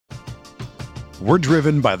We're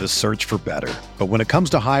driven by the search for better. But when it comes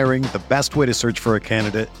to hiring, the best way to search for a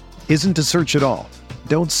candidate isn't to search at all.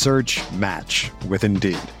 Don't search, match with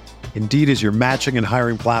Indeed. Indeed is your matching and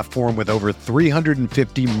hiring platform with over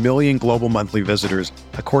 350 million global monthly visitors,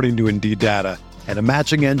 according to Indeed data, and a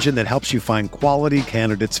matching engine that helps you find quality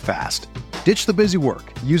candidates fast. Ditch the busy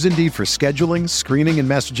work. Use Indeed for scheduling, screening, and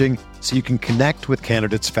messaging so you can connect with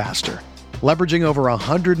candidates faster. Leveraging over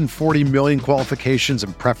 140 million qualifications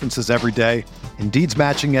and preferences every day, Indeed's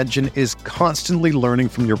matching engine is constantly learning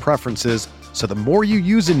from your preferences, so the more you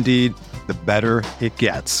use Indeed, the better it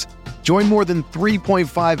gets. Join more than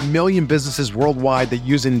 3.5 million businesses worldwide that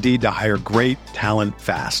use Indeed to hire great talent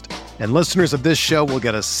fast. And listeners of this show will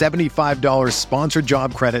get a $75 sponsored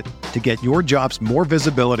job credit to get your jobs more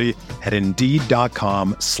visibility at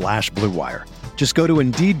Indeed.com/Blue Wire. Just go to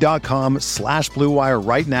Indeed.com/Blue Wire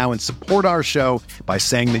right now and support our show by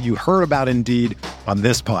saying that you heard about Indeed on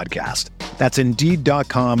this podcast. That's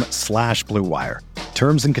Indeed.com/Blue Wire.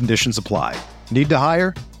 Terms and conditions apply. Need to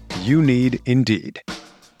hire? You need Indeed.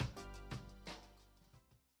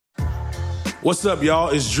 What's up, y'all?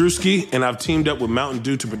 It's Drewski, and I've teamed up with Mountain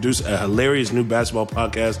Dew to produce a hilarious new basketball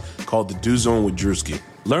podcast called The Dew Zone with Drewski.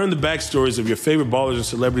 Learn the backstories of your favorite ballers and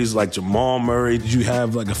celebrities like Jamal Murray. Did you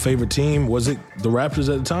have like a favorite team? Was it the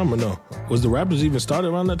Raptors at the time or no? Was the Raptors even started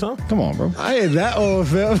around that time? Come on, bro. I ain't that old,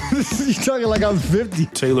 fam. You talking like I'm 50.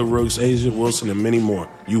 Taylor Rooks, Asia Wilson, and many more.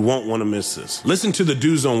 You won't want to miss this. Listen to The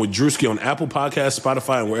Dew Zone with Drewski on Apple Podcasts,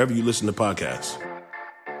 Spotify, and wherever you listen to podcasts.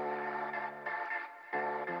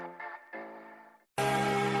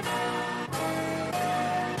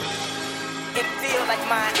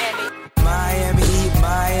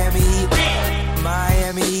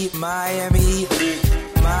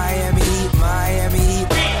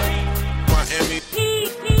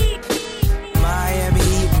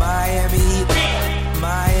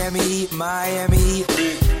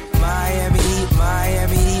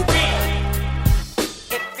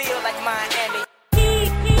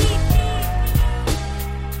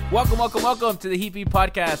 Welcome to the Heat Beat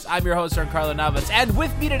Podcast. I'm your host, Carlo Navas, and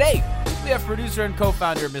with me today, we have producer and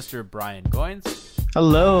co-founder, Mr. Brian Goins.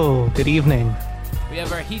 Hello, good evening. We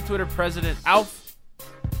have our Heat Twitter president, Alf.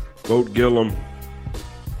 Vote Gillum.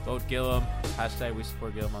 Vote Gillum. Hashtag we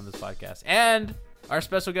support Gillum on this podcast. And our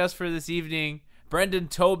special guest for this evening, Brendan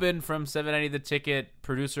Tobin from 790 The Ticket,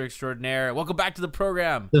 producer extraordinaire. Welcome back to the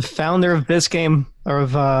program. The founder of this game, or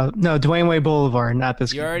of Dwyane Wade Boulevard, not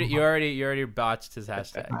this game. You already botched his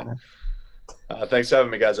hashtag. Thanks for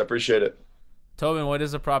having me, guys. I appreciate it. Tobin, what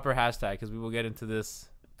is the proper hashtag? Because we will get into this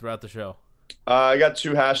throughout the show. I got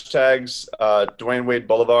two hashtags. Dwyane Wade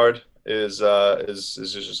Boulevard is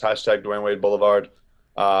just hashtag Dwyane Wade Boulevard,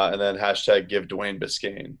 and then hashtag Give Dwayne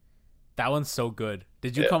Biscayne. That one's so good.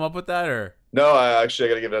 Did you come up with that or? No, I got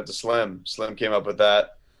to give it up to Slim. Slim came up with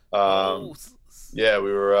that. Yeah,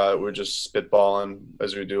 we were just spitballing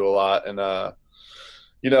as we do a lot, and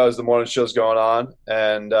as the morning show's going on,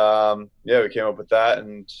 and we came up with that,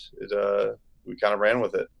 and we kind of ran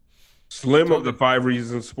with it. Slim of the 5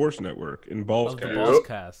 Reasons Sports Network in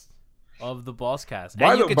Ballscast. Of the Ballscast.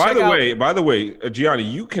 By the way, Gianni,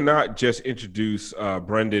 you cannot just introduce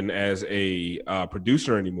Brendan as a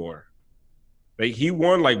producer anymore. Like, he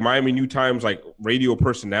won Miami New Times radio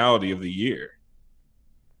personality of the year.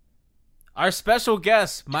 Our special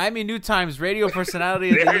guest, Miami New Times radio personality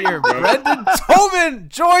of the year, Brendan Tobin,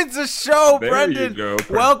 joins the show. There Brendan, you go.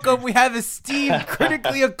 Welcome. We have esteemed,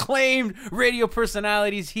 critically acclaimed radio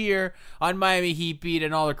personalities here on Miami Heat Beat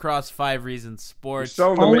and all across 5 Reasons Sports.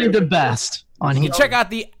 Only the best on You Heat. can check out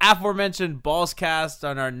the aforementioned Ballscast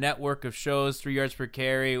on our network of shows, 3 Yards Per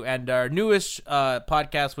Carry, and our newest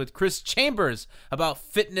podcast with Chris Chambers about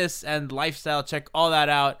fitness and lifestyle. Check all that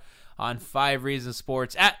out on 5 Reasons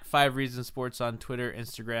Sports, at 5 Reasons Sports on Twitter,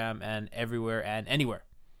 Instagram, and everywhere and anywhere.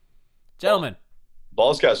 Gentlemen.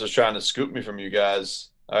 Ballscast was trying to scoop me from you guys.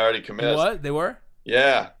 I already committed. What? They were?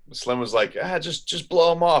 Yeah. Slim was like, just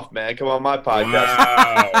blow them off, man. Come on my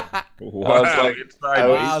podcast.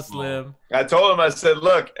 Wow. Slim. I told him, I said,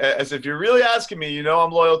 look, as if you're really asking me, I'm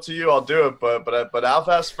loyal to you, I'll do it. But Alf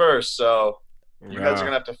asked first, so you guys are going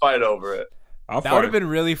to have to fight over it. That would have been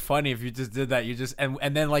really funny if you just did that. You just and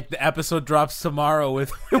then the episode drops tomorrow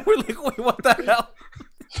with we're like, wait, what the hell?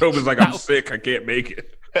 Tobin's like, I'm sick, I can't make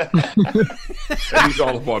it. And he's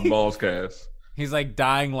all up on Ballscast. He's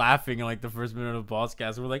dying laughing in the first minute of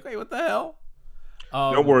Ballscast. We're like, wait, what the hell?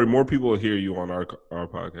 Don't worry, more people will hear you on our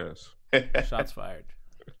podcast. Shots fired.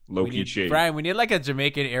 Low-key shade. Brian, we need a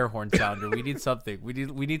Jamaican air horn sounder. We need something. We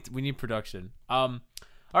need production.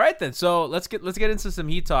 All right then. So let's get into some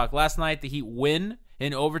Heat talk. Last night the Heat win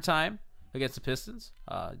in overtime against the Pistons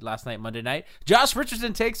last night, Monday night. Josh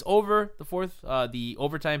Richardson takes over the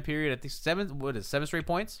overtime period. I think 7 straight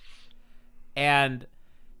points. And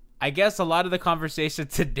I guess a lot of the conversation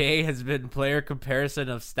today has been player comparison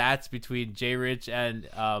of stats between Jay Rich and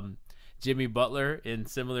Jimmy Butler in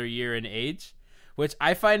similar year and age, which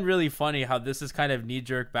I find really funny how this is kind of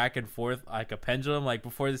knee-jerk back and forth like a pendulum. Like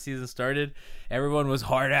before the season started, everyone was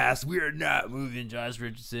hard-ass. We are not moving Josh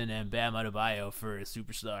Richardson and Bam Adebayo for a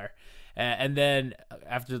superstar. And then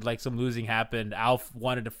after like some losing happened, Alf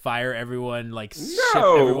wanted to fire everyone, like ship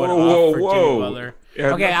everyone off for Jimmy Butler.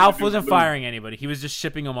 Okay, Alf wasn't firing anybody. He was just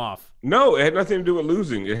shipping them off. No, it had nothing to do with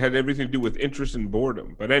losing. It had everything to do with interest and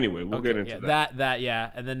boredom. But anyway, we'll get into that. That.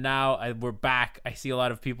 And then now we're back. I see a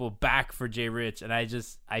lot of people back for Jay Rich, and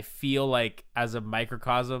I feel like as a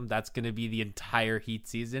microcosm, that's going to be the entire Heat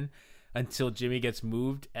season until Jimmy gets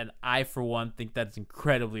moved. And I, for one, think that's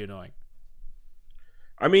incredibly annoying.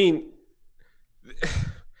 I mean,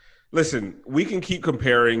 listen, we can keep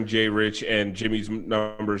comparing Jay Rich and Jimmy's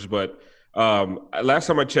numbers, but last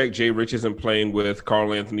time I checked, Jay Rich isn't playing with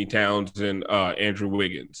Karl Anthony Towns and Andrew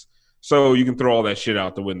Wiggins. So you can throw all that shit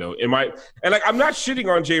out the window. I'm not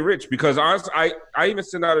shitting on Jay Rich because honestly, I even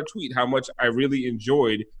sent out a tweet how much I really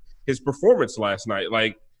enjoyed his performance last night.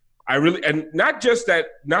 Like and not just that,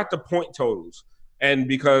 not the point totals. And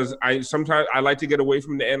because sometimes I like to get away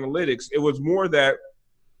from the analytics, it was more that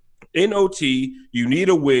in OT, you need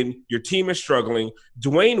a win. Your team is struggling.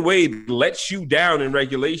 Dwyane Wade lets you down in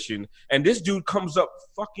regulation, and this dude comes up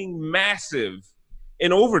fucking massive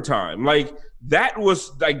in overtime. That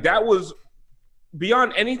was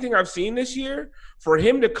beyond anything I've seen this year. For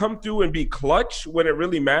him to come through and be clutch when it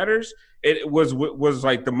really matters, it was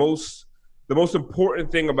like the most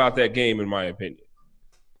important thing about that game, in my opinion.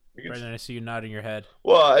 Brendan, I see you nodding your head.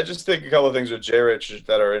 Well, I just think a couple of things with Jay Rich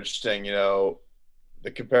that are interesting. The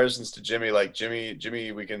comparisons to Jimmy, like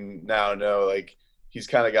Jimmy, we can now know, like, he's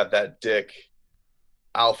kind of got that dick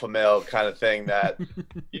alpha male kind of thing that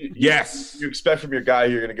you expect from your guy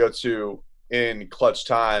you're going to go to in clutch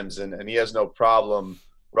times, and he has no problem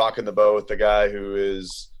rocking the boat with the guy who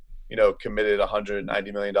is, committed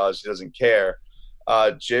 $190 million. He doesn't care.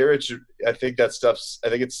 Jay Rich, I think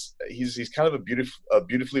he's kind of a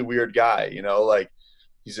beautifully weird guy,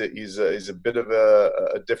 He's a bit of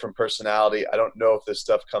a different personality. I don't know if this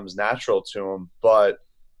stuff comes natural to him, but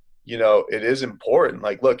it is important.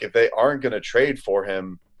 Like, look, if they aren't going to trade for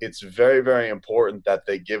him, it's very, very important that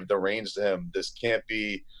they give the reins to him. This can't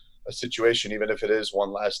be a situation, even if it is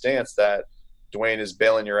one last dance, that Dwyane is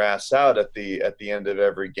bailing your ass out at the end of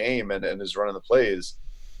every game and is running the plays.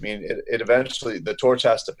 I mean, it eventually, the torch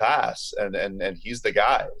has to pass, and he's the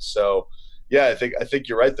guy. So. Yeah, I think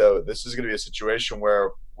you're right, though. This is going to be a situation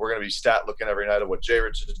where we're going to be stat looking every night at what Jay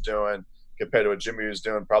Rich is doing compared to what Jimmy was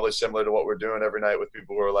doing, probably similar to what we're doing every night with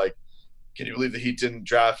people who are like, can you believe the Heat didn't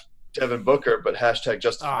draft Devin Booker, but hashtag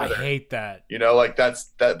Justin Twitter. I hate that.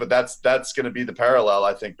 That's going to be the parallel,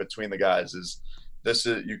 I think, between the guys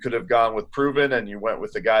you could have gone with proven and you went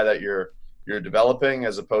with the guy that you're developing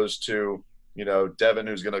as opposed to, Devin,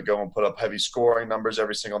 who's going to go and put up heavy scoring numbers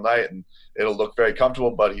every single night, and it'll look very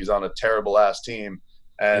comfortable, but he's on a terrible ass team.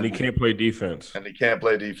 And he can't play defense.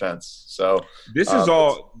 So this is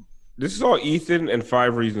all Ethan and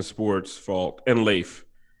 5 Reasons Sports' fault, and Leif.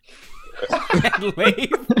 And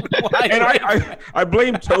Leif? Why? And I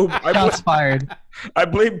blame Tobin. Shots fired. I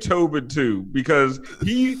blame Tobin too, because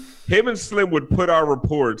him and Slim would put our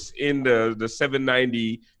reports in the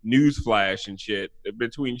 790 news flash and shit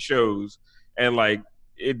between shows. And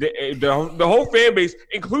the whole fan base,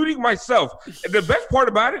 including myself. And the best part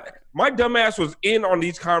about it, my dumbass was in on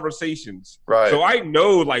these conversations, right? So I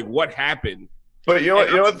know what happened. But you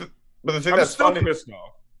know what? But the thing that's funny, pissed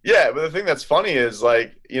off. Yeah, but the thing that's funny is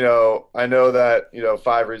I know that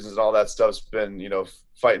 5 Reasons and all that stuff's been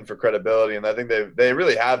fighting for credibility, and I think they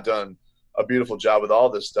really have done a beautiful job with all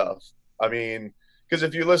this stuff. I mean. Because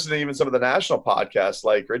if you listen to even some of the national podcasts,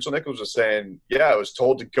 like Rachel Nichols was saying, I was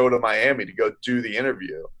told to go to Miami to go do the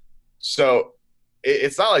interview. So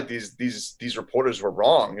it's not like these reporters were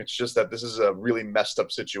wrong. It's just that this is a really messed up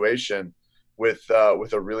situation with a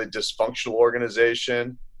really dysfunctional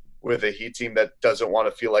organization, with a Heat team that doesn't want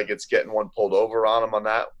to feel like it's getting one pulled over on them on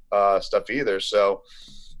that stuff either. So,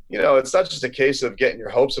 it's not just a case of getting your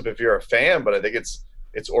hopes up if you're a fan, but I think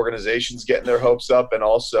it's organizations getting their hopes up, and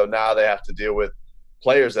also now they have to deal with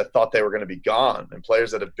players that thought they were going to be gone and players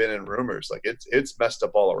that have been in rumors. Like it's messed up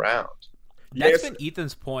all around. That's been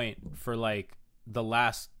Ethan's point for the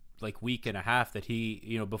last week and a half that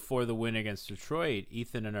he, before the win against Detroit,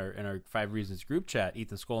 Ethan in our 5 Reasons group chat,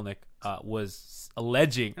 Ethan Skolnick was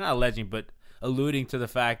alluding to the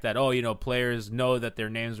fact that, oh, players know that their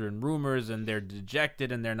names are in rumors and they're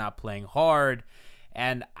dejected and they're not playing hard.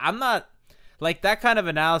 And I'm not like that kind of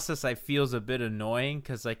analysis. I feel is a bit annoying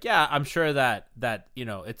because, like, yeah, I'm sure that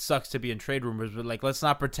it sucks to be in trade rumors, but like, let's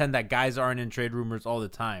not pretend that guys aren't in trade rumors all the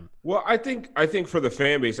time. Well, I think for the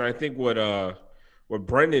fan base, and I think what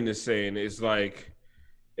Brendan is saying is like,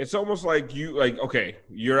 it's almost like okay,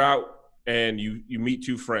 you're out and you meet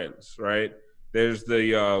two friends, right? There's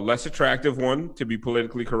the less attractive one, to be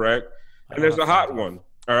politically correct, and there's the hot one.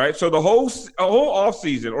 All right, so the whole off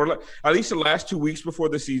season, or at least the last 2 weeks before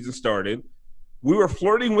the season started, we were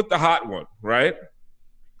flirting with the hot one, right?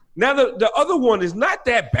 Now the other one is not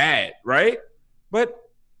that bad, right? But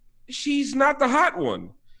she's not the hot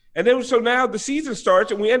one. And then so now the season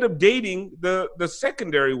starts and we end up dating the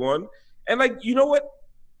secondary one. And like, you know what?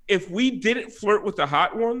 If we didn't flirt with the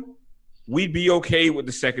hot one, we'd be okay with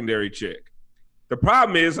the secondary chick. The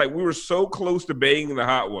problem is, like, we were so close to banging the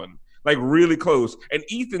hot one, like really close. And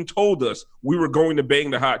Ethan told us we were going to bang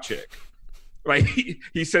the hot chick. Like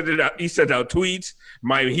he sent it out. He sent out tweets.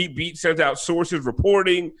 Miami Heat Beat sent out sources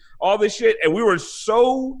reporting all this shit, and we were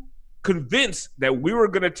so convinced that we were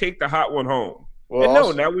going to take the hot one home. Well, and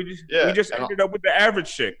also, now we just ended up with the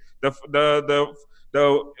average chick, the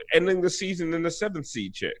ending the season in the 7th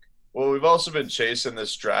seed chick. Well, we've also been chasing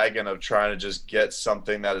this dragon of trying to just get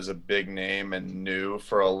something that is a big name and new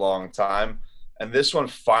for a long time. And this one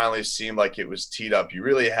finally seemed like it was teed up. You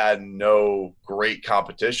really had no great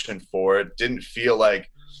competition for it. Didn't feel like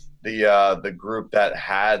the group that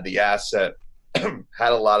had the asset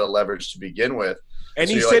had a lot of leverage to begin with. And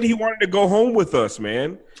so he said he wanted to go home with us,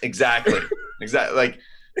 man. Exactly. Exactly. Like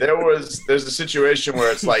there's a situation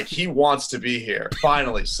where it's like he wants to be here.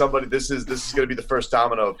 Finally, somebody. This is going to be the first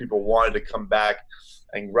domino of people wanting to come back,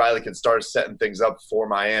 and Riley can start setting things up for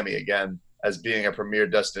Miami again as being a premier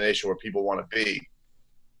destination where people want to be.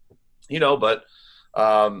 But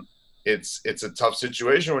it's a tough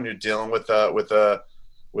situation when you're dealing with a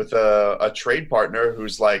trade partner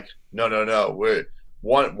who's like, no, we're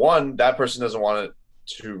one that person doesn't want it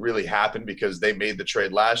to really happen because they made the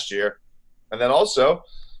trade last year, and then also,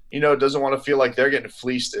 doesn't want to feel like they're getting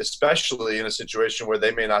fleeced, especially in a situation where they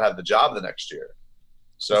may not have the job the next year.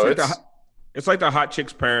 So it's like the hot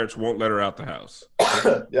chick's parents won't let her out the house.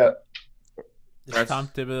 Yeah. Is Tom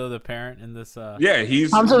Thibodeau the parent in this? Tom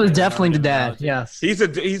Thibodeau is definitely the dad. Yes, he's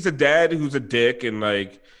a dad who's a dick, and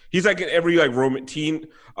like he's like in every like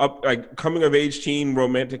coming of age teen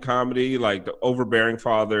romantic comedy, like the overbearing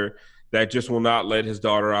father that just will not let his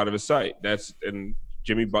daughter out of his sight. And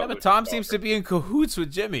Jimmy Butler. Yeah, but Tom seems to be in cahoots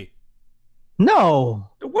with Jimmy. No.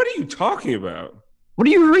 What are you talking about? What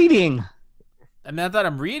are you reading? I mean, not that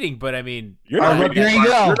I'm reading, but I mean, you're not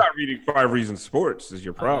reading 5 Reasons Sports is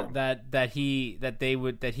your problem. That he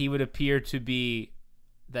would appear to be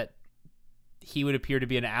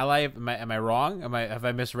an ally. Am I wrong? Have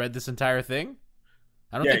I misread this entire thing?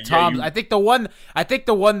 I don't think Tom. I think the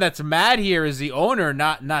one that's mad here is the owner,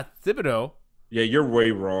 not Thibodeau. Yeah, you're way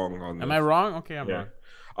wrong on this. Am I wrong? Okay, I'm wrong.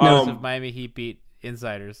 Of Miami Heat beat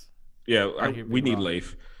insiders. Yeah, we need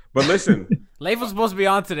Leif. But listen, Leif was supposed to be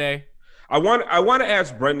on today. I want to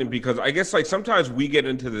ask Brendan because I guess like sometimes we get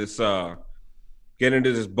into this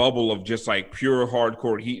bubble of just like pure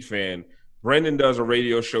hardcore Heat fan. Brendan does a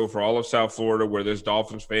radio show for all of South Florida where there's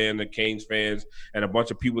Dolphins fans, and Canes fans, and a bunch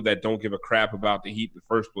of people that don't give a crap about the Heat in the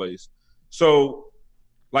first place. So,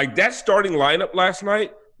 like that starting lineup last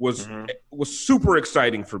night was super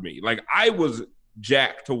exciting for me. Like I was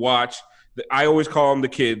jacked to watch. I always call them the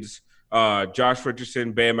kids, Josh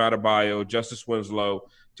Richardson, Bam Adebayo, Justice Winslow.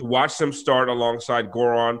 To watch them start alongside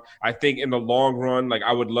Goran, I think in the long run, like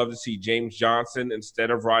I would love to see James Johnson instead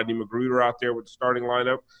of Rodney McGruder out there with the starting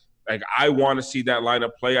lineup. Like I want to see that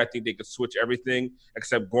lineup play. I think they could switch everything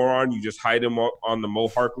except Goran. You just hide him on the Mo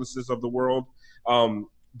Harklesses of the world.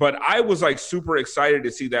 But I was like super excited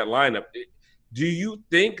to see that lineup. Do you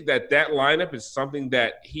think that lineup is something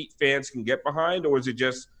that Heat fans can get behind, or is it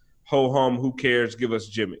just ho hum? Who cares? Give us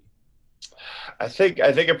Jimmy. I think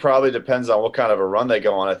it probably depends on what kind of a run they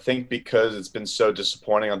go on. I think because it's been so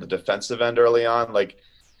disappointing on the defensive end early on, like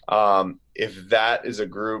if that is a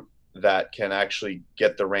group that can actually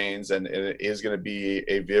get the reins and it is going to be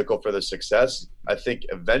a vehicle for the success, I think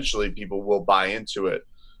eventually people will buy into it.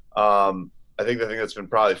 I think the thing that's been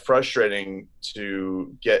probably frustrating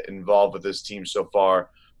to get involved with this team so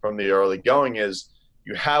far from the early going is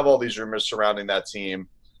you have all these rumors surrounding that team.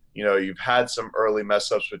 You know, you've had some early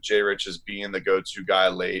mess ups with Jay Rich as being the go-to guy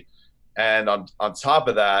late. And on top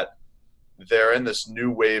of that, they're in this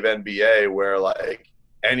new wave NBA where, like,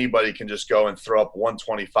 anybody can just go and throw up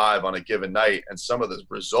 125 on a given night. And some of the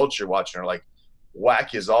results you're watching are like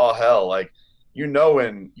wacky as all hell. Like, in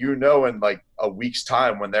like a week's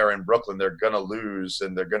time when they're in Brooklyn, they're going to lose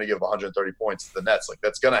and they're going to give 130 points to the Nets. Like,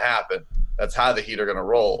 that's going to happen. That's how the Heat are going to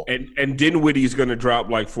roll. And Dinwiddie's going to drop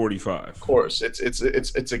like 45. Of course, it's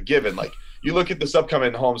a given. Like, you look at this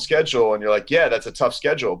upcoming home schedule and you're like, yeah, that's a tough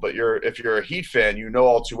schedule. But if you're a Heat fan, you know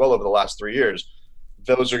all too well over the last 3 years,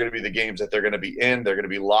 those are going to be the games that they're going to be in. They're going to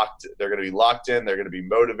be locked. They're going to be locked in. They're going to be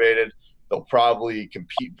motivated. They'll probably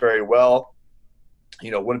compete very well.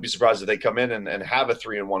 Wouldn't be surprised if they come in and have a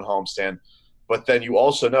 3-1 homestand. But then you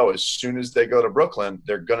also know as soon as they go to Brooklyn,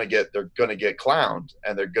 they're gonna get clowned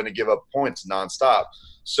and they're gonna give up points nonstop.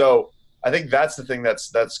 So I think that's the thing that's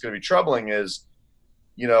gonna be troubling is,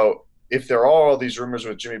 if there are all these rumors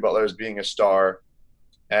with Jimmy Butler as being a star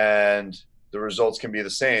and the results can be the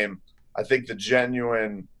same, I think the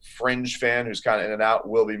genuine fringe fan who's kind of in and out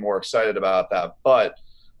will be more excited about that. But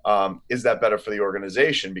is that better for the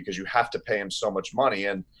organization? Because you have to pay him so much money.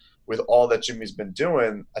 And with all that Jimmy's been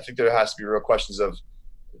doing, I think there has to be real questions of,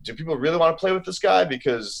 do people really want to play with this guy?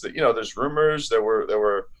 Because, there's rumors, there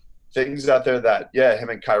were things out there that, yeah, him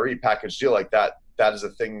and Kyrie package deal like that is a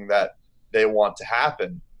thing that they want to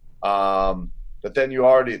happen. But then you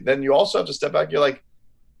also have to step back. You're like,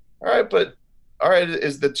 all right,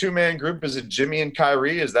 is the two-man group, is it Jimmy and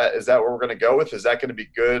Kyrie? Is that what we're going to go with? Is that going to be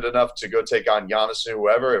good enough to go take on Giannis and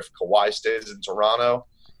whoever if Kawhi stays in Toronto?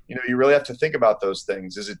 You really have to think about those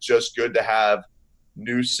things. Is it just good to have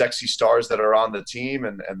new sexy stars that are on the team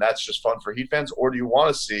and that's just fun for Heat fans? Or do you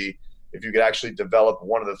want to see if you could actually develop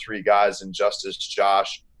one of the three guys in Justice,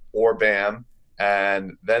 Josh, or Bam,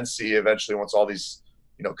 and then see eventually once all these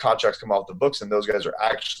contracts come off the books and those guys are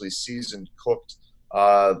actually seasoned, cooked,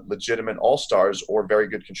 legitimate all-stars or very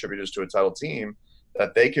good contributors to a title team,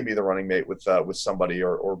 that they can be the running mate with somebody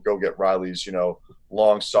or go get Riley's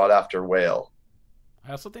long sought after whale.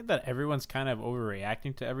 I also think that everyone's kind of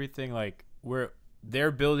overreacting to everything. Like, they're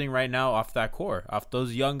building right now off that core, off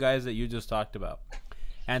those young guys that you just talked about.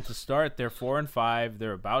 And to start, they're 4-5.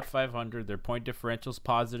 They're about 500. Their point differential's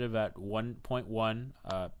positive at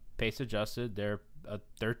 1.1, pace adjusted. They're a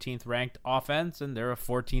 13th ranked offense and they're a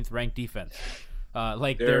 14th ranked defense.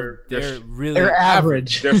 They're really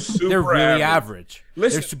average. They're really average.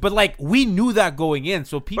 Listen, but like we knew that going in,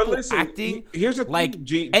 so people acting here's a like.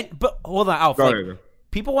 thing, But hold on, Alf.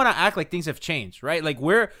 People want to act like things have changed, right? Like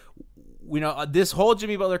this whole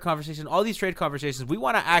Jimmy Butler conversation, all these trade conversations, we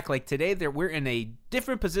want to act like today we're in a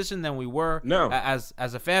different position than we were as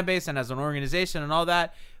a fan base and as an organization and all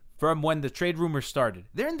that from when the trade rumors started.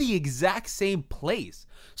 They're in the exact same place.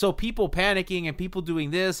 So people panicking and people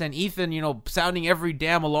doing this and Ethan, sounding every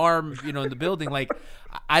damn alarm, in the building. Like,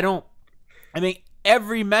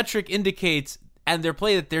 every metric indicates and their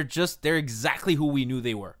play that they're exactly who we knew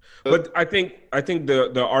they were. But I think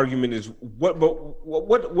the argument is what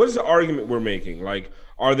is the argument we're making? Like,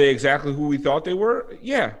 are they exactly who we thought they were?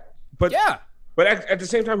 Yeah. But at the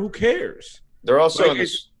same time, who cares? They're also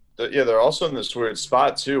they're also in this weird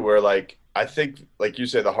spot too, where like I think, like you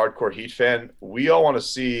say, the hardcore Heat fan, we all want to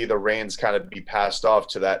see the reins kind of be passed off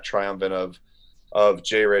to that triumvirate of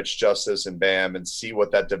J. Rich, Justice, and Bam, and see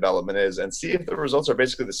what that development is, and see if the results are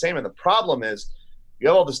basically the same. And the problem is, you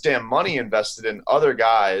have all this damn money invested in other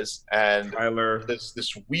guys, and Tyler,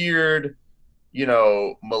 this weird,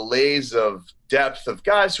 malaise of depth of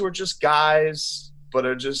guys who are just guys, but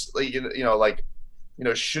are just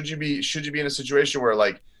should you be in a situation where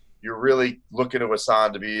like you're really looking to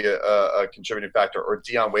Hassan to be a contributing factor, or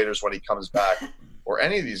Dion Waiters when he comes back, or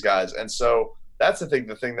any of these guys. And so that's the thing.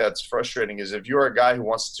 The thing that's frustrating is if you're a guy who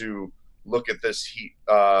wants to look at this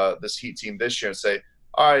Heat team this year and say,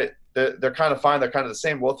 all right, they're kind of fine, they're kind of the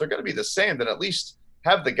same. Well, if they're going to be the same, then at least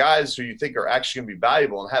have the guys who you think are actually going to be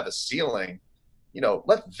valuable and have a ceiling.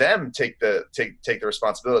 Let them take the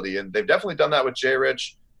responsibility. And they've definitely done that with J.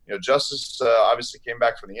 Rich. Justice obviously came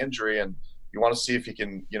back from the injury, and you want to see if he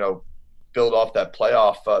can, build off that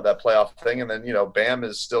playoff thing. And then, Bam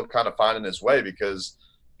is still kind of finding his way because,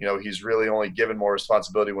 he's really only given more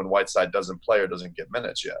responsibility when Whiteside doesn't play or doesn't get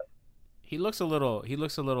minutes yet. He looks a little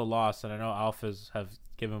lost, and I know Alphas have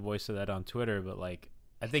given voice to that on Twitter, but like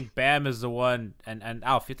I think Bam is the one, and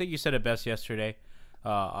Alf, I think you said it best yesterday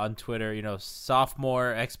on Twitter.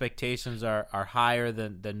 Sophomore expectations are higher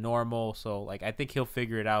than normal, so like I think he'll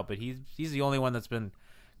figure it out. But he's the only one that's been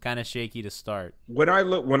kind of shaky to start. When I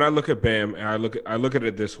look at Bam, and I look at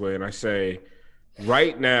it this way, and I say,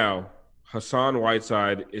 right now, Hassan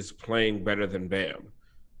Whiteside is playing better than Bam.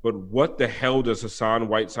 But what the hell does Hassan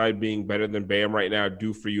Whiteside being better than Bam right now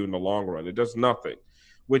do for you in the long run? It does nothing,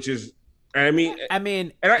 which is I mean,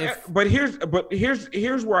 if, but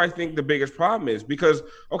here's where I think the biggest problem is, because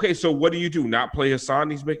okay, so what do? Not play Hassan?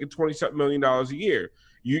 He's making $20-something million a year.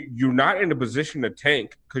 You're not in a position to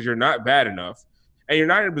tank because you're not bad enough, and you're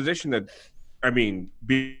not in a position to,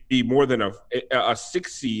 be more than a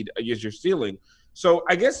 6 seed is your ceiling. So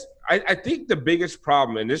I guess I think the biggest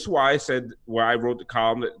problem, and this is why I said where I wrote the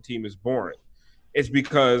column that the team is boring, is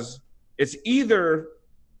because it's either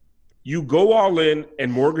you go all in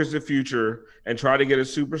and mortgage the future and try to get a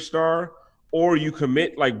superstar, or you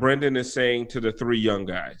commit, like Brendan is saying, to the 3 young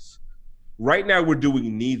guys. Right now, we're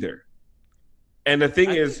doing neither. And the thing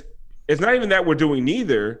is, it's not even that we're doing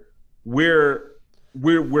neither. We're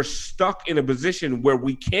stuck in a position where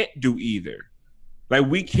we can't do either. Like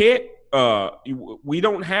we can't. We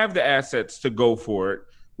don't have the assets to go for it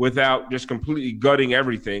without just completely gutting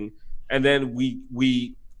everything, and then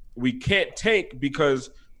we can't tank because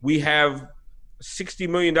we have $60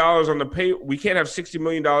 million on the pay. We can't have $60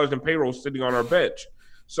 million in payroll sitting on our bench.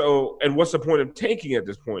 So, and what's the point of tanking at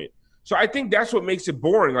this point? So I think that's what makes it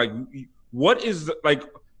boring. Like, what is like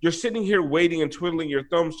you're sitting here waiting and twiddling your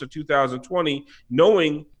thumbs to 2020,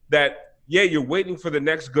 knowing that you're waiting for the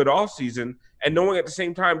next good offseason, and knowing at the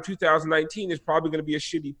same time 2019 is probably going to be a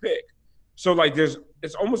shitty pick. So like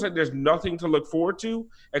it's almost like there's nothing to look forward to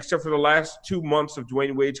except for the last 2 months of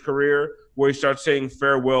Dwyane Wade's career where he starts saying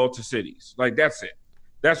farewell to cities. Like that's it.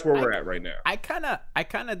 That's where we're at right now. I kind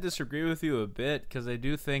of disagree with you a bit, because I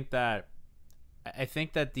think that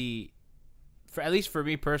at least for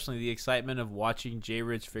me personally, the excitement of watching Jay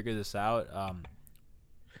Rich figure this out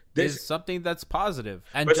is something that's positive,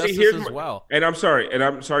 and Justice as well. And I'm sorry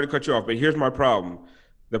to cut you off, but here's my problem.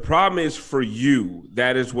 The problem is for you,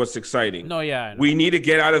 that is what's exciting. No, yeah. We need to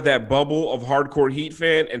get out of that bubble of hardcore Heat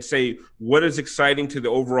fan and say what is exciting to the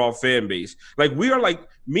overall fan base. Like we are like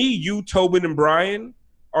me, you, Tobin, and Brian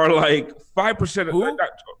are like 5% of who?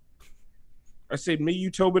 I said me, you,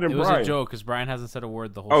 Tobin, and Brian. Brian. It was a joke because Brian hasn't said a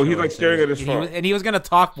word the whole show. He's like staring at his phone. And he was going to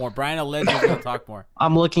talk more. Brian alleged he was going to talk more.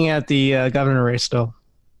 I'm looking at the governor race still.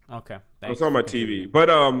 Okay. It's on my TV. But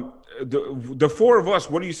the 4 of us,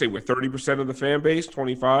 what do you say? We're 30% of the fan base?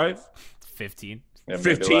 25? 15.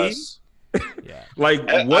 15? Yeah. Like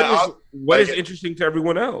what is interesting to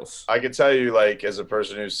everyone else? I can tell you, like, as a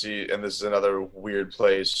person who and this is another weird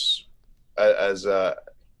place as a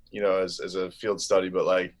field study, but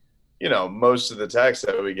like, most of the texts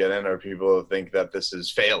that we get in are people who think that this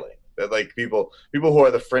is failing. That like people who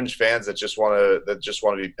are the fringe fans that just want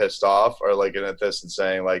to be pissed off are looking at this and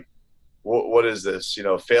saying like, what is this?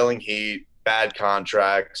 Failing Heat, bad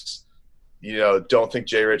contracts. Don't think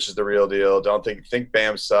Jay Rich is the real deal. Don't think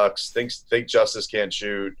Bam sucks. Think Justice can't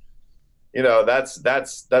shoot. That's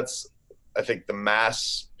I think the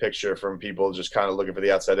mass picture from people just kind of looking for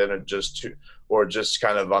the outside in, or just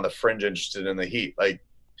kind of on the fringe interested in the Heat. Like,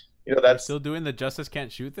 that's still doing the Justice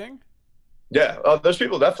can't shoot thing. Yeah, there's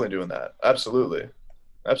people definitely doing that. Absolutely.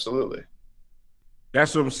 That's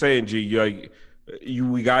what I'm saying, G.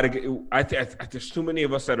 We got to get. There's too many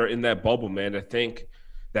of us that are in that bubble, man, to think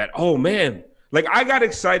that. Oh man, like I got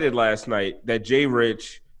excited last night that Jay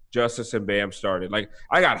Rich, Justice, and Bam started. Like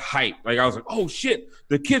I got hyped. Like I was like, oh shit,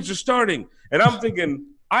 the kids are starting, and I'm thinking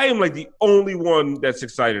I am like the only one that's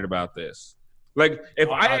excited about this. Like if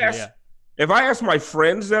I ask my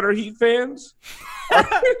friends that are Heat fans.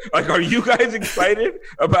 Are you guys excited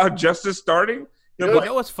about Justice starting? You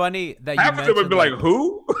know what's funny that half of them would be like,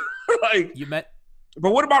 "Who?" Like you met.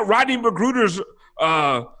 But what about Rodney McGruder's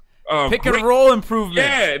pick and roll improvement?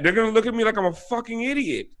 Yeah, they're gonna look at me like I'm a fucking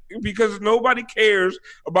idiot because nobody cares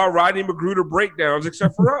about Rodney McGruder breakdowns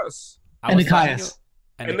except for us and Nikias.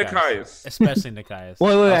 And Nikias, especially Nikias.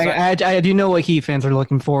 Wait, I do know what Heat fans are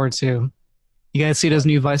looking forward to. You guys see those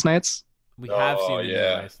new Vice Nights? We have seen the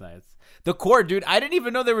new Vice Nights. The court, dude. I didn't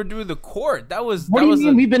even know they were doing the court. What do you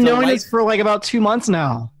mean? We've been knowing this for like about 2 months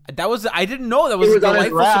now. I didn't know. That was a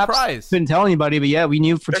delightful surprise. Didn't tell anybody, but yeah, we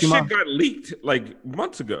knew for 2 months. That shit got leaked like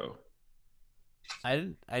months ago.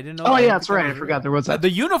 I didn't know. Oh yeah, that's right. I forgot there was that.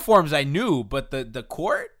 The uniforms I knew, but the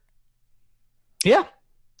court. Yeah.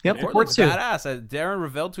 Yep. The court was badass. Darren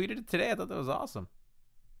Ravel tweeted it today. I thought that was awesome.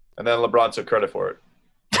 And then LeBron took credit for it.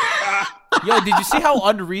 Yo, did you see how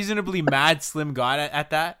unreasonably mad Slim got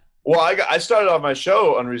at that? Well, I started off my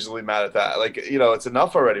show unreasonably mad at that. Like, it's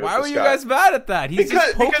enough already. Why were you guys mad at that? He's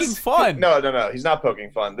just poking fun. No. He's not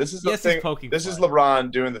poking fun. This is the thing. This is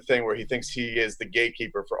LeBron doing the thing where he thinks he is the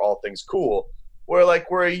gatekeeper for all things cool. Where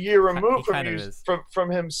like we're a year removed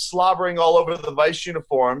from him slobbering all over the Vice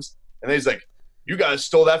uniforms, and then he's like, "You guys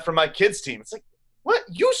stole that from my kids' team." It's like, What?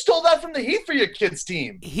 You stole that from the Heat for your kids'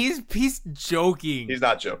 team. He's joking. He's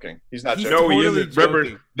not joking. He's not joking. No, he totally isn't. Remember,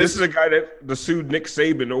 joking. this is a guy that sued Nick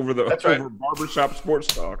Saban over barbershop sports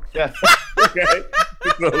talk. Yeah. Okay,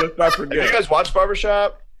 so let's not Have forget. you guys watched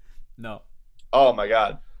Barbershop? No. Oh my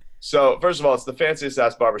God. So first of all, it's the fanciest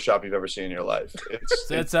ass barbershop you've ever seen in your life.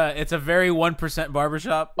 It's a very 1%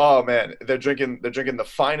 barbershop. Oh man, they're drinking the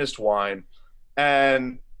finest wine,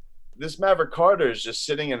 and this Maverick Carter is just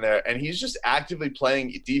sitting in there, and he's just actively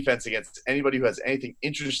playing defense against anybody who has anything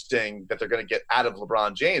interesting that they're going to get out of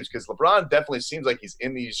LeBron James, because LeBron definitely seems like he's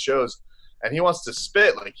in these shows and he wants to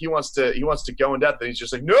spit, like he wants to go in depth, and he's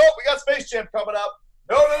just like, nope, we got Space Jam coming up.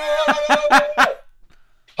 No.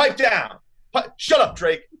 Pipe down. Shut up,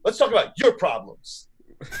 Drake. Let's talk about your problems.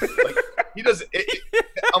 Like, he does.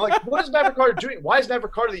 I'm like, what is Maverick Carter doing? Why is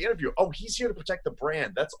Maverick Carter the interviewer? Oh, he's here to protect the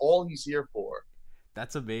brand. That's all he's here for.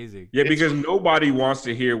 That's amazing. Yeah, because nobody wants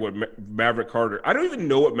to hear what Maverick Carter. I don't even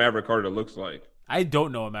know what Maverick Carter looks like. I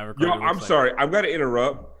don't know what Maverick Carter looks like. I'm sorry. I've got to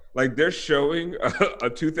interrupt. Like, they're showing a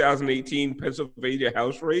 2018 Pennsylvania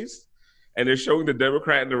House race, and they're showing the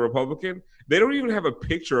Democrat and the Republican. They don't even have a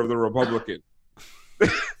picture of the Republican.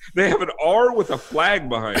 They have an R with a flag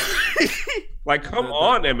behind it. Like, come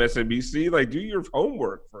on, MSNBC. Like, do your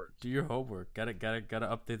homework first. Do your homework. Gotta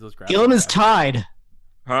update those graphics. Gillum is tied.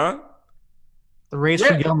 Huh? The race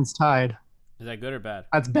for Gillum is tied. Is that good or bad?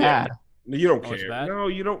 That's bad. You don't Oh, it's care. bad? No,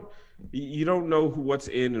 you don't. You don't know what's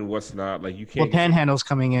in and what's not. Like, you can't. Well, Panhandle's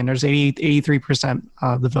coming in. There's 83%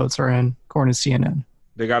 of the votes are in, according to CNN.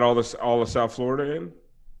 They got all of South Florida in.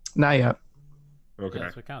 Not yet. Okay. Yeah,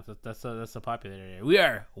 that's what counts. That's the popular area. We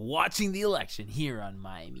are watching the election here on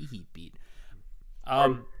Miami Heat Beat.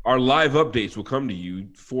 Our live updates will come to you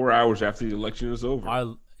 4 hours after the election is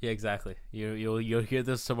over. Yeah, exactly. You'll hear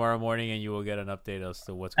this tomorrow morning, and you will get an update as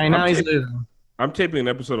to what's I going know on. he's losing. I'm taping an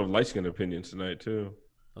episode of Light Skin Opinions tonight too.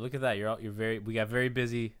 Look at that. We got very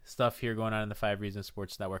busy stuff here going on in the 5 Reasons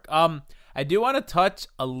Sports Network. I do want to touch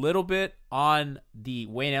a little bit on the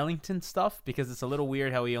Wayne Ellington stuff, because it's a little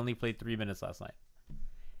weird how he only played 3 minutes last night.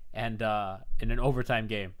 And in an overtime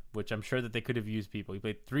game, which I'm sure that they could have used people. He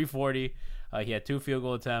played 340. He had 2 field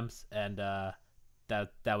goal attempts, and that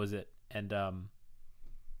was it. And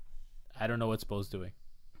I don't know what Spo's doing.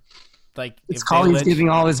 Like, It's Collins giving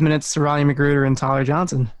all his minutes to Ronnie McGruder and Tyler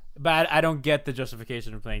Johnson. But I don't get the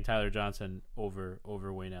justification of playing Tyler Johnson over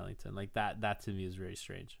Wayne Ellington. Like, that to me is very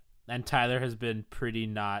strange. And Tyler has been pretty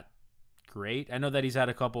not great. I know that he's had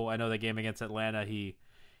a couple. I know that game against Atlanta, he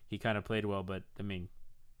kind of played well, but I mean,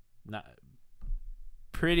 not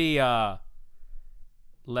pretty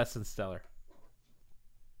less than stellar.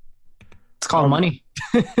 It's called money.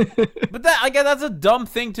 But that's a dumb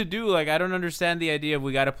thing to do. Like, I don't understand the idea of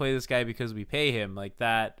we got to play this guy because we pay him. Like,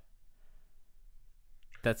 that's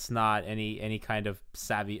not any kind of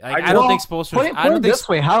savvy. Like, I don't think Spoelstra. Put it this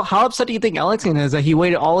way: how upset do you think Ellington is that he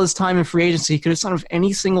waited all his time in free agency? He could have signed with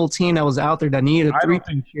any single team that was out there that needed a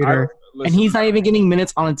 3-point shooter, and he's not even getting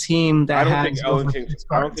minutes on a team that I don't think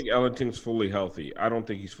Ellington's fully healthy. I don't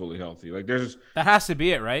think he's fully healthy. Like, that has to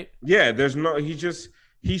be it, right? Yeah,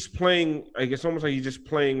 he's playing. Like, it's almost like he's just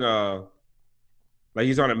playing. Like,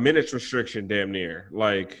 he's on a minutes restriction, damn near.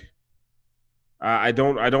 Like, I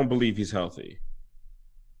don't believe he's healthy.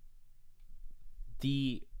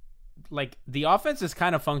 The offense is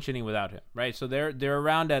kind of functioning without him, right? So they're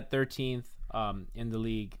around at 13th in the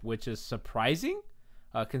league, which is surprising,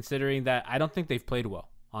 considering that I don't think they've played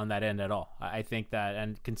well on that end at all. I think that,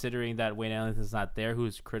 and considering that Wayne Ellington's not there,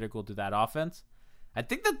 who's critical to that offense, I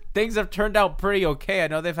think that things have turned out pretty okay. I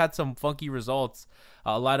know they've had some funky results,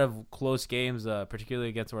 a lot of close games, particularly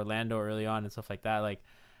against Orlando early on and stuff like that. Like,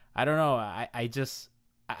 I don't know.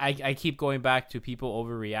 I keep going back to people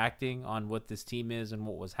overreacting on what this team is and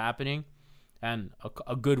what was happening, and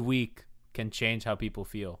a good week can change how people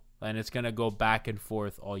feel, and it's gonna go back and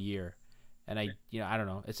forth all year. And I don't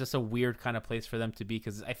know. It's just a weird kind of place for them to be,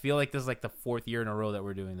 because I feel like this is like the 4th year in a row that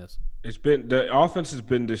we're doing this. The offense has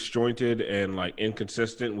been disjointed and like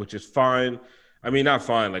inconsistent, which is fine. I mean, not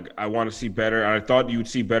fine. Like, I want to see better. I thought you would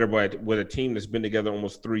see better, but with a team that's been together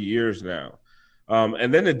almost 3 years now.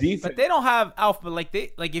 And then the defense, but they don't have alpha. Like,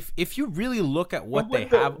 if you really look at what they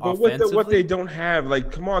have offensively, what they don't have,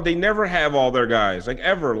 like, come on, they never have all their guys, like,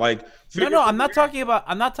 ever. Like, no, I'm not talking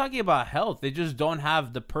about health. They just don't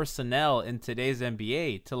have the personnel in today's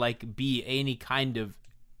NBA to like be any kind of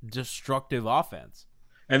destructive offense.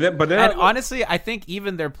 And honestly, I think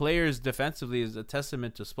even their players defensively is a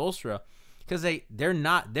testament to Spoelstra, because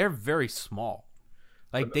they're very small.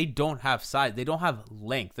 Like, they don't have size. They don't have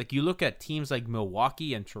length. Like, you look at teams like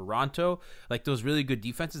Milwaukee and Toronto, like those really good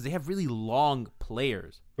defenses, they have really long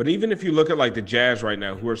players. But even if you look at like the Jazz right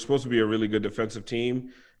now, who are supposed to be a really good defensive team,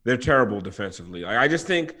 they're terrible defensively. Like, I just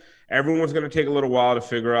think everyone's going to take a little while to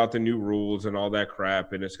figure out the new rules and all that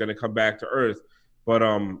crap, and it's going to come back to earth. But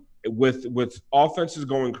with offenses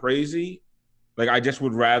going crazy, like, I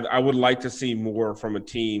would like to see more from a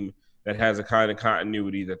team that has a kind of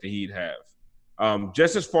continuity that the Heat have.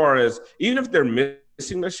 Just as far as, even if they're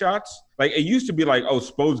missing the shots, like, it used to be like, oh,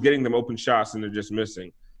 Spo's getting them open shots and they're just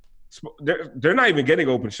missing. They're not even getting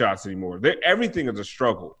open shots anymore. Everything is a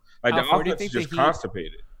struggle. Like, the offense is just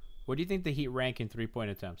constipated. Where do you think the Heat rank in 3-point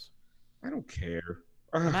attempts? I don't care.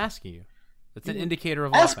 I'm asking you. That's an indicator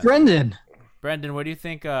of Ask offense. Brendan. Brendan, what do you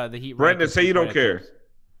think the Heat rank? Brendan, say you don't care.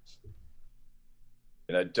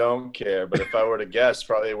 And I don't care, but if I were to guess,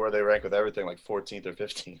 probably where they rank with everything, like 14th or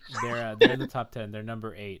 15th. They're in the top 10. They're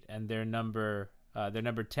number 8, and they're number 10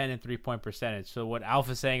 in 3-point percentage. So what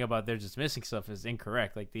Alpha's saying about they're just missing stuff is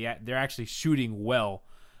incorrect. Like, they're actually shooting well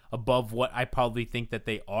above what I probably think that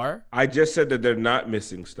they are. I just said that they're not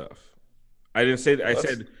missing stuff. I didn't say that. I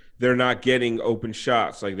said they're not getting open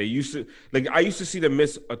shots. Like, they used to. Like, I used to see them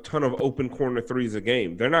miss a ton of open corner threes a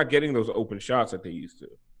game. They're not getting those open shots like they used to,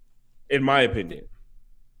 in my opinion.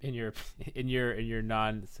 In your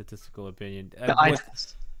non-statistical opinion,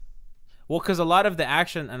 well, because a lot of the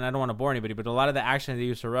action, and I don't want to bore anybody, but a lot of the action they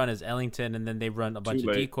used to run is Ellington, and then they run a bunch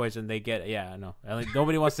of decoys, and they get I know.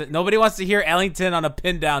 Nobody wants to hear Ellington on a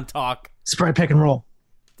pin down talk. Spread pick and roll.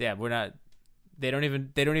 Yeah, we're not. They don't even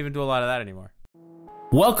do a lot of that anymore.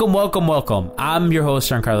 Welcome. I'm your host,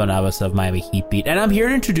 Giancarlo Navas of Miami Heat Beat, and I'm here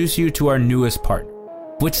to introduce you to our newest partner.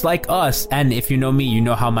 Which, like us, and if you know me, you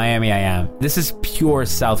know how Miami I am, this is pure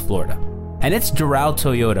South Florida. And it's Doral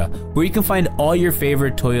Toyota, where you can find all your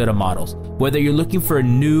favorite Toyota models. Whether you're looking for a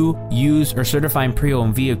new, used, or certified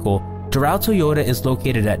pre-owned vehicle, Doral Toyota is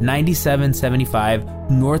located at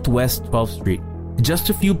 9775 Northwest 12th Street,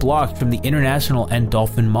 just a few blocks from the International and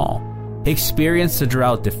Dolphin Mall. Experience the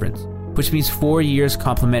Doral difference, which means 4 years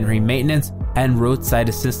complimentary maintenance and roadside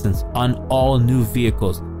assistance on all new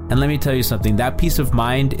vehicles. And let me tell you something, that peace of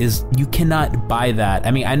mind is, you cannot buy that.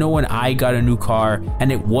 I mean, I know when I got a new car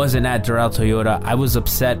and it wasn't at Doral Toyota, I was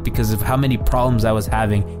upset because of how many problems I was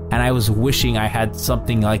having. And I was wishing I had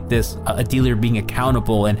something like this, a dealer being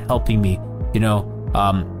accountable and helping me, you know.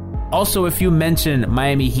 Also, if you mention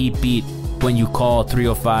Miami Heat Beat when you call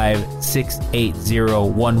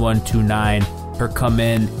 305-680-1129, or come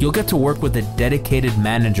in, you'll get to work with a dedicated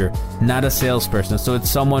manager, not a salesperson. So it's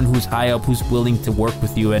someone who's high up, who's willing to work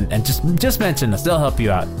with you, and just mention us. They'll help you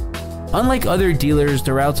out. Unlike other dealers,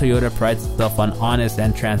 Doral Toyota prides itself on honest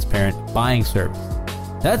and transparent buying service.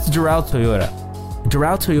 That's Doral Toyota.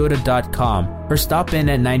 DoralToyota.com, or stop in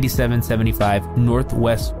at 9775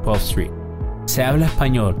 Northwest 12th Street. Se habla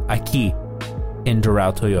español aquí en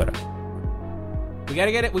Doral Toyota. We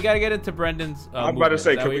gotta get into Brendan's. I'm about to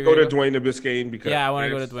say, can we go to Dwyane Biscayne? Because I want to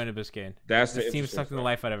go to Dwyane Biscayne. That's the team sucking the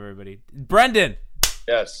life out of everybody. Brendan,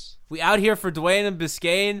 yes, we out here for Dwyane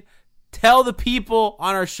Biscayne. Tell the people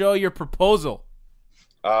on our show your proposal.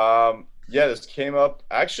 This came up.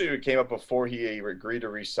 Actually, it came up before he agreed to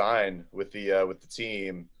re-sign with the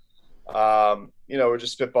team. We're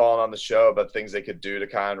just spitballing on the show about things they could do to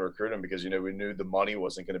kind of recruit him because we knew the money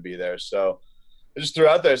wasn't going to be there. So I just threw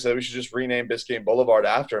out there said we should just rename Biscayne Boulevard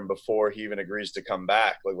after him before he even agrees to come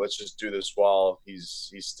back. Like, let's just do this while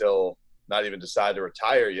he's still not even decided to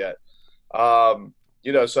retire yet.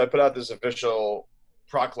 So I put out this official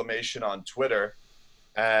proclamation on Twitter,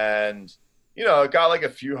 and it got like a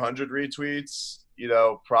few hundred retweets.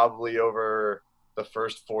 Probably over the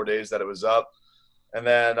first 4 days that it was up, and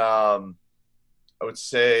then I would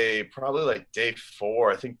say probably like day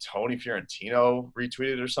 4, I think Tony Fiorentino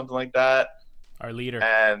retweeted or something like that. Our leader.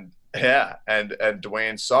 And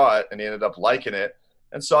Dwyane saw it, and he ended up liking it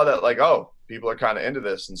and saw that, like, oh, people are kind of into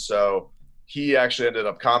this. And so he actually ended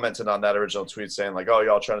up commenting on that original tweet saying, like, oh,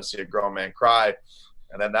 y'all trying to see a grown man cry.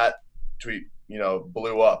 And then that tweet,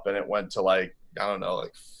 blew up, and it went to like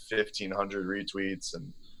 1,500 retweets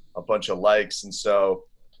and a bunch of likes. And so,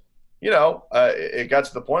 it got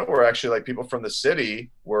to the point where actually like people from the city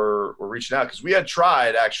were reaching out, because we had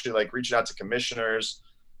tried actually like reaching out to commissioners.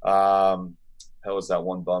 Hell was that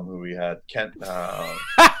one bum who we had? Kent.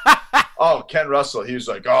 Ken Russell. He was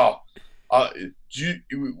like,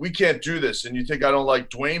 we can't do this. And you think I don't like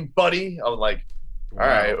Dwyane, buddy? I'm like, all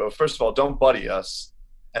right. Well, first of all, don't buddy us.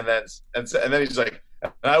 And then he's like,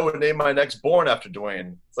 and I would name my next born after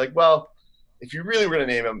Dwyane. It's like, well, if you really were going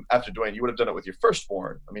to name him after Dwyane, you would have done it with your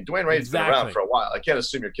firstborn. I mean, Dwyane Wade's been around for a while. I can't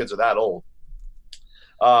assume your kids are that old.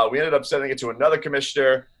 We ended up sending it to another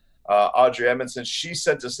commissioner, Audrey Edmondson. She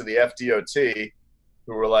sent us to the FDOT,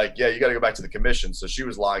 who were like, yeah, you got to go back to the commission. So she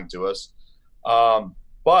was lying to us.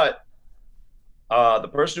 But the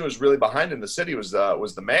person who was really behind in the city was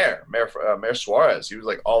the Mayor Suarez. He was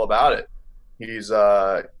like all about it. He's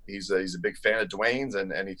a big fan of Dwyane's,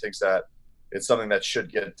 and he thinks that it's something that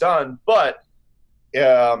should get done. But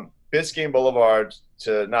Biscayne Boulevard,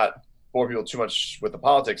 to not bore people too much with the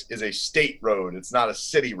politics, is a state road. It's not a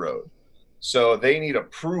city road. So they need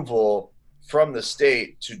approval from the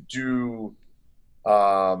state to do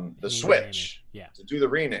the switch, to do the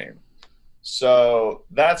rename. So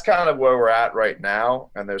that's kind of where we're at right now.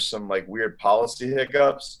 And there's some like weird policy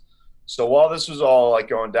hiccups. So while this was all like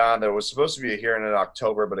going down, there was supposed to be a hearing in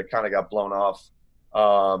October, but it kind of got blown off,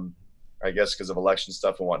 I guess, because of election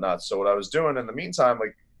stuff and whatnot. So what I was doing in the meantime,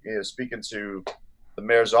 like, speaking to the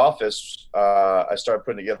mayor's office, I started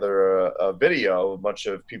putting together a video, a bunch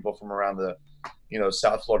of people from around the,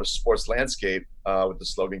 South Florida sports landscape with the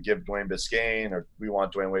slogan, "Give Dwyane Biscayne," or "We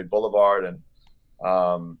want Dwyane Wade Boulevard." And,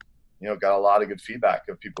 got a lot of good feedback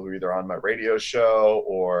of people who are either on my radio show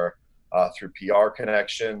or through PR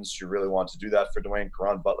connections who really want to do that for Dwyane.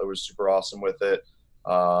 Karan Butler was super awesome with it.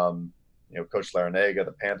 Coach Larinaga,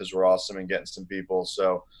 the Panthers were awesome in getting some people.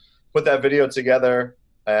 So put that video together,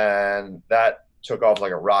 and that took off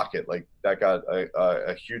like a rocket. Like that got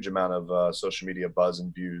a huge amount of social media buzz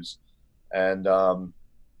and views. And,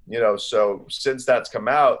 so since that's come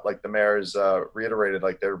out, like the mayor has reiterated,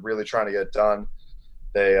 like they're really trying to get it done.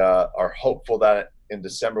 They are hopeful that in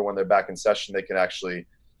December, when they're back in session, they can actually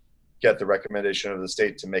get the recommendation of the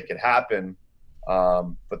state to make it happen.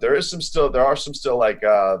 But there are some still like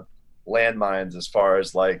landmines as far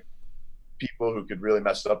as like people who could really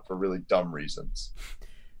mess it up for really dumb reasons.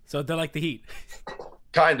 So they're like the Heat.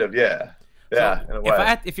 Kind of, yeah. Yeah. So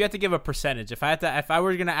if you had to give a percentage, if I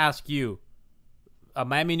were going to ask you, a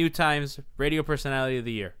Miami New Times radio personality of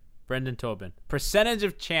the year, Brendan Tobin, percentage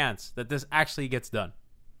of chance that this actually gets done?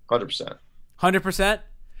 100%. 100%?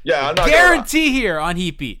 Yeah, I'm not guarantee here on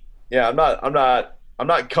Heat Beat. Yeah, I'm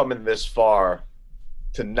not coming this far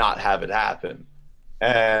to not have it happen.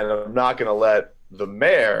 And I'm not going to let the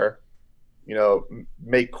mayor,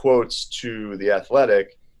 make quotes to The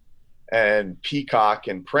Athletic and peacock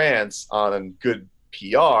and prance on good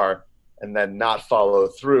PR and then not follow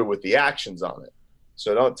through with the actions on it.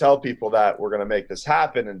 So don't tell people that we're going to make this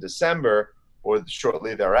happen in December or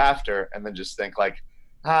shortly thereafter and then just think like,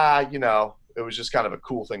 it was just kind of a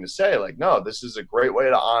cool thing to say. Like, no, this is a great way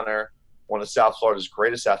to honor one of South Florida's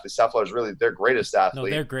greatest athletes. South Florida is really their greatest athlete. No,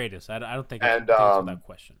 their greatest. I don't think it's that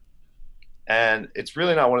question. And it's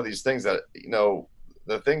really not one of these things that,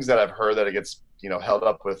 the things that I've heard that it gets, held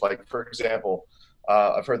up with, like, for example,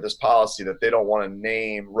 I've heard this policy that they don't want to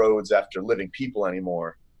name roads after living people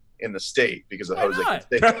anymore in the state because of Jose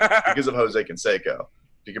Canseco.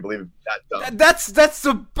 If you can believe that dumb. That's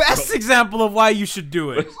the best example of why you should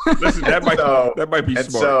do it. Listen, that might be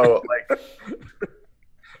smart. So, like,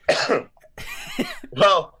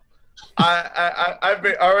 well, I've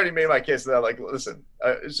already made my case that, like, listen,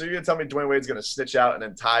 so you're gonna tell me Dwyane Wade's gonna snitch out an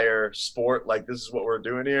entire sport? Like, this is what we're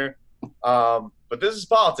doing here? But this is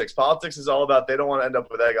politics. Politics is all about, they don't want to end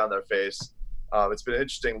up with egg on their face. It's been an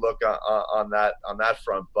interesting look on that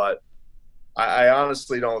front, but I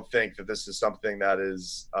honestly don't think that this is something that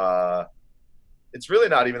is it's really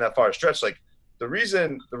not even that far a stretch. Like, the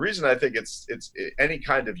reason I think it's any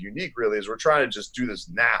kind of unique really is we're trying to just do this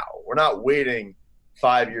now. We're not waiting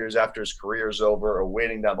 5 years after his career is over or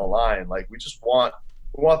waiting down the line. Like, we want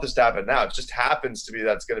this to happen now. It just happens to be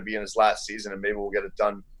that it's going to be in his last season, and maybe we'll get it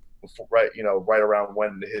done before, right around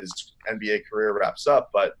when his NBA career wraps up.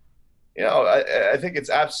 But I think it's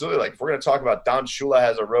absolutely, like, if we're going to talk about Don Shula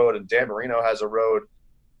has a road and Dan Marino has a road,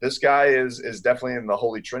 this guy is definitely in the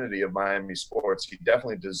holy trinity of Miami sports. He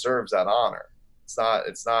definitely deserves that honor.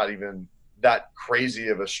 It's not even that crazy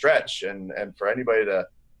of a stretch. And for anybody to,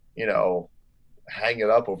 hang it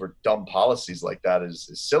up over dumb policies like that is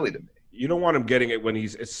silly to me. You don't want him getting it when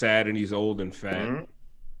he's sad and he's old and fat.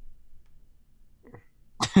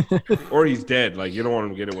 Mm-hmm. Or he's dead. Like, you don't want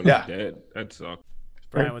him to get it when he's dead. That sucks.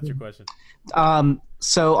 Brian, what's your question?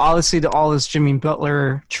 So obviously all this Jimmy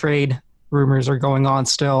Butler trade rumors are going on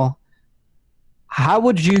still. How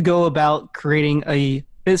would you go about creating a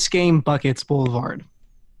Biscayne Buckets Boulevard?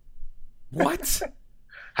 What?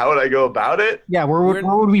 How would I go about it? Yeah, where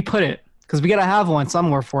would we put it? Because we got to have one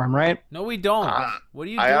somewhere for him, right? No, we don't. What are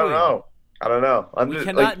you doing? I don't know. We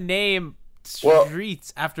cannot name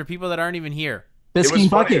streets after people that aren't even here. Biscayne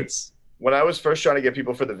Buckets. when I was first trying to get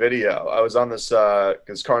people for the video, I was on this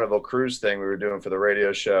Carnival Cruise thing we were doing for the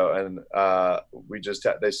radio show, and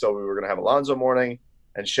they saw we were going to have Alonzo Mourning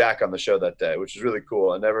and Shaq on the show that day, which was really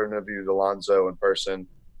cool. I never interviewed Alonzo in person,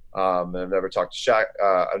 and I've never talked to Shaq.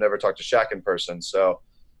 I've never talked to Shaq in person, so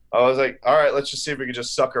I was like, all right, let's just see if we can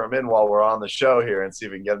just sucker him in while we're on the show here and see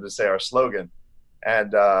if we can get him to say our slogan.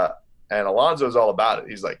 And Alonzo's all about it.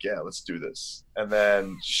 He's like, yeah, let's do this. And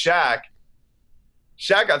then Shaq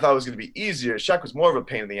I thought was going to be easier. Shaq was more of a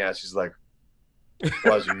pain in the ass. He's like,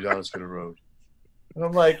 why is Udonis going to road? And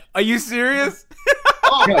I'm like, are you serious?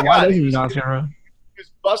 Oh, Yeah, God. Udonis gonna road. He was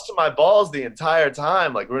busting my balls the entire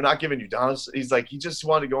time. Like, we're not giving Udonis. He's like, he just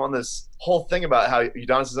wanted to go on this whole thing about how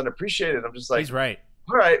Udonis is unappreciated. I'm just like, He's right.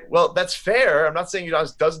 all right, well, that's fair. I'm not saying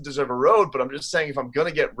Udonis doesn't deserve a road, but I'm just saying if I'm going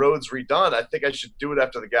to get roads redone, I think I should do it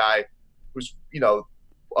after the guy who's,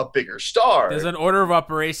 a bigger star. There's an order of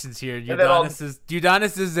operations here. Udonis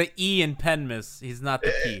is the E in Penmas. He's not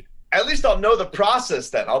the P. At least I'll know the process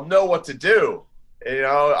then. I'll know what to do.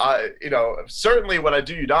 Certainly when I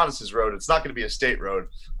do Udonis's road, it's not going to be a state road.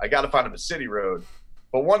 I got to find him a city road,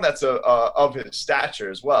 but one that's of his stature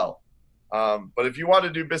as well. But if you want to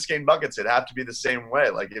do Biscayne Buckets, it'd have to be the same way.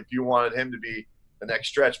 Like if you wanted him to be the next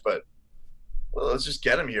stretch, but let's just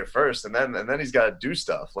get him here first, and then he's got to do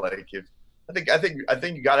stuff. Like I think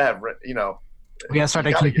you got to have We gotta start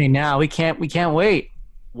that campaign now. We can't wait.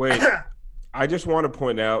 Wait, I just want to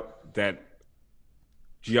point out that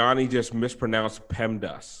Gianni just mispronounced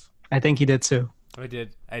PEMDAS. I think he did too. I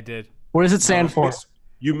did. What does it stand for?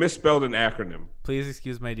 You misspelled an acronym. Please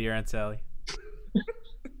excuse my dear Aunt Sally.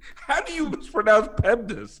 How do you mispronounce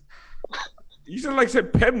PEMDAS? You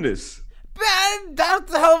said PEMDAS. Man, what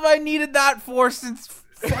the hell have I needed that for since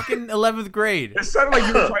fucking 11th grade? It sounded like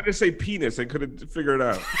you were trying to say penis and couldn't figure it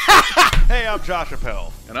out. Hey, I'm Josh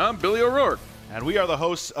Appel. And I'm Billy O'Rourke. And we are the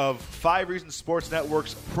hosts of 5 Reasons Sports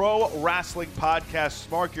Network's pro wrestling podcast,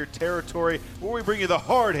 Mark Your Territory, where we bring you the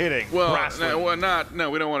hard-hitting wrestling.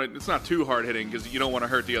 we don't want to. It's not too hard-hitting because you don't want to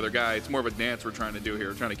hurt the other guy. It's more of a dance we're trying to do here.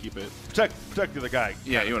 We're trying to keep it. Protect the other guy.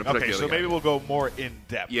 Yeah, you want to protect the other guy. Okay, so maybe we'll go more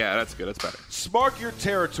in-depth. Yeah, that's good. That's better. Mark Your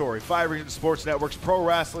Territory, 5 Reasons Sports Network's pro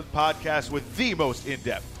wrestling podcast with the most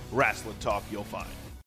in-depth wrestling talk you'll find.